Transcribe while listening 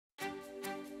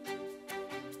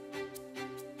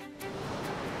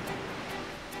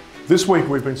This week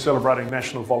we've been celebrating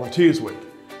National Volunteers Week,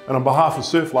 and on behalf of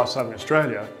Surf Life Saving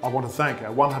Australia, I want to thank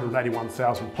our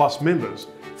 181,000 plus members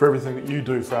for everything that you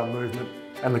do for our movement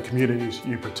and the communities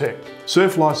you protect.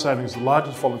 Surf Life Saving is the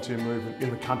largest volunteer movement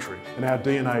in the country, and our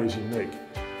DNA is unique.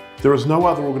 There is no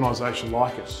other organisation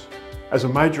like us. As a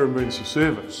major emergency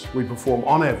service, we perform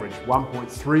on average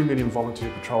 1.3 million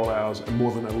volunteer patrol hours and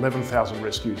more than 11,000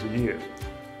 rescues a year.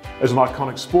 As an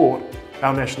iconic sport,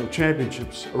 our national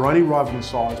championships are only rivaled in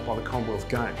size by the Commonwealth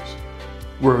Games.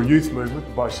 We're a youth movement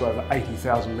that boasts over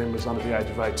 80,000 members under the age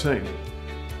of 18.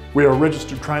 We are a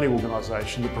registered training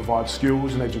organisation that provides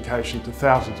skills and education to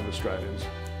thousands of Australians.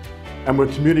 And we're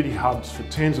community hubs for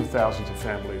tens of thousands of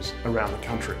families around the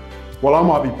country. While I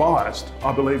might be biased,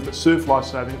 I believe that Surf Life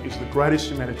Saving is the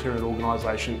greatest humanitarian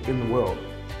organisation in the world.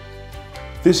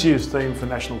 This year's theme for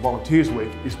National Volunteers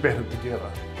Week is Better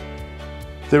Together.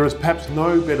 There is perhaps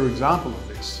no better example of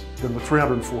this than the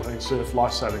 314 Surf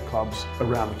Life Saving clubs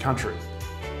around the country.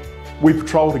 We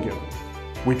patrol together,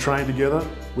 we train together,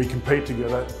 we compete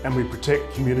together, and we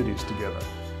protect communities together.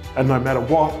 And no matter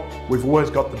what, we've always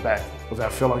got the back of our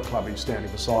fellow clubbies standing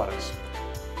beside us.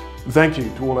 Thank you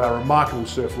to all our remarkable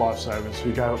surf lifesavers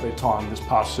who gave up their time this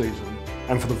past season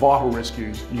and for the vital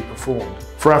rescues you performed.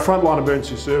 For our frontline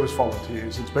emergency service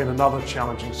volunteers, it's been another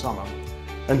challenging summer.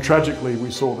 And tragically,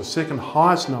 we saw the second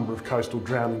highest number of coastal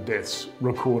drowning deaths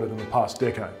recorded in the past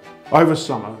decade. Over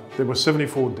summer, there were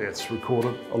 74 deaths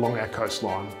recorded along our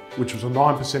coastline, which was a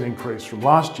 9% increase from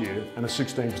last year and a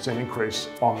 16% increase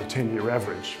on the 10-year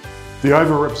average. The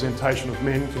overrepresentation of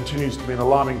men continues to be an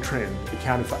alarming trend,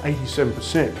 accounting for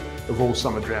 87% of all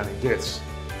summer drowning deaths.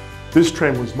 This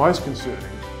trend was most concerning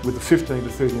with the 15 to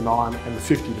 39 and the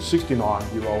 50 to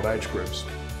 69-year-old age groups.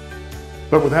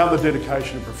 But without the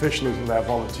dedication and professionalism of our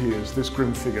volunteers, this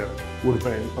grim figure would have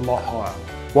been a lot higher.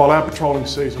 While our patrolling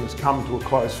season has come to a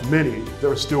close for many,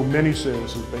 there are still many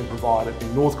services being provided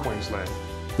in North Queensland,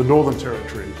 the Northern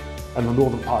Territory and the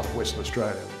northern part of Western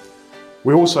Australia.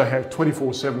 We also have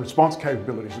 24/7 response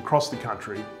capabilities across the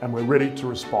country, and we're ready to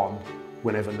respond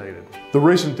whenever needed. The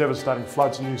recent devastating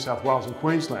floods in New South Wales and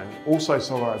Queensland also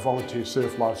saw our volunteer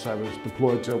surf lifesavers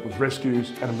deployed to help with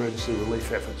rescues and emergency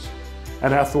relief efforts.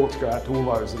 And our thoughts go out to all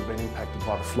those that have been impacted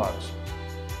by the floods.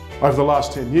 Over the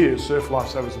last 10 years, surf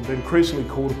lifesavers have been increasingly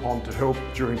called upon to help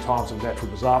during times of natural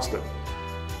disaster.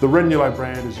 The Red and Yellow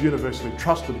brand is universally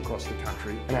trusted across the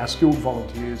country, and our skilled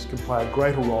volunteers can play a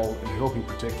greater role in helping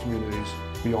protect communities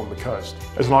beyond the coast.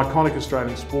 As an iconic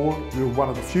Australian sport, we were one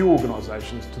of the few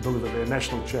organisations to deliver their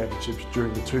national championships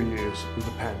during the 2 years of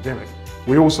the pandemic.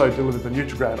 We also delivered the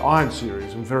Nutrigrade Iron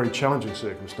Series in very challenging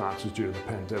circumstances due to the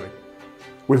pandemic.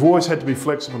 We've always had to be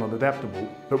flexible and adaptable,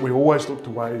 but we always look to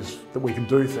ways that we can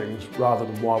do things rather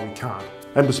than why we can't.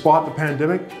 And despite the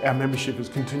pandemic, our membership has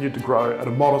continued to grow at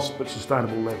a modest but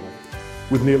sustainable level,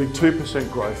 with nearly 2%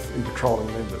 growth in patrolling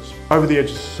members. Over the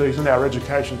edge of the season, our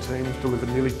education teams delivered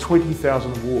nearly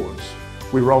 20,000 awards.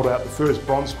 We rolled out the first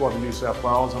bronze squad in New South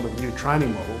Wales under the new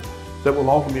training model that will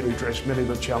ultimately address many of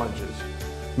the challenges,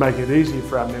 making it easier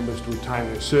for our members to attain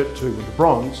their Cert 2 with the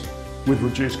bronze, with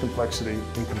reduced complexity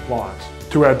and compliance.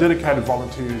 To our dedicated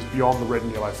volunteers beyond the red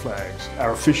and yellow flags,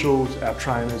 our officials, our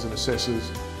trainers and assessors,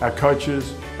 our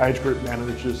coaches, age group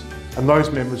managers, and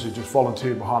those members who just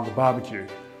volunteer behind the barbecue,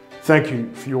 thank you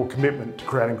for your commitment to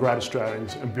creating great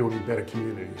Australians and building better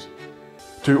communities.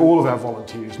 To all of our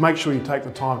volunteers, make sure you take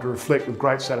the time to reflect with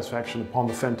great satisfaction upon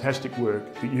the fantastic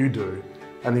work that you do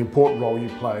and the important role you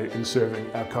play in serving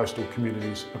our coastal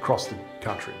communities across the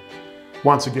country.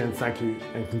 Once again, thank you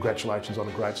and congratulations on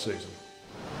a great season.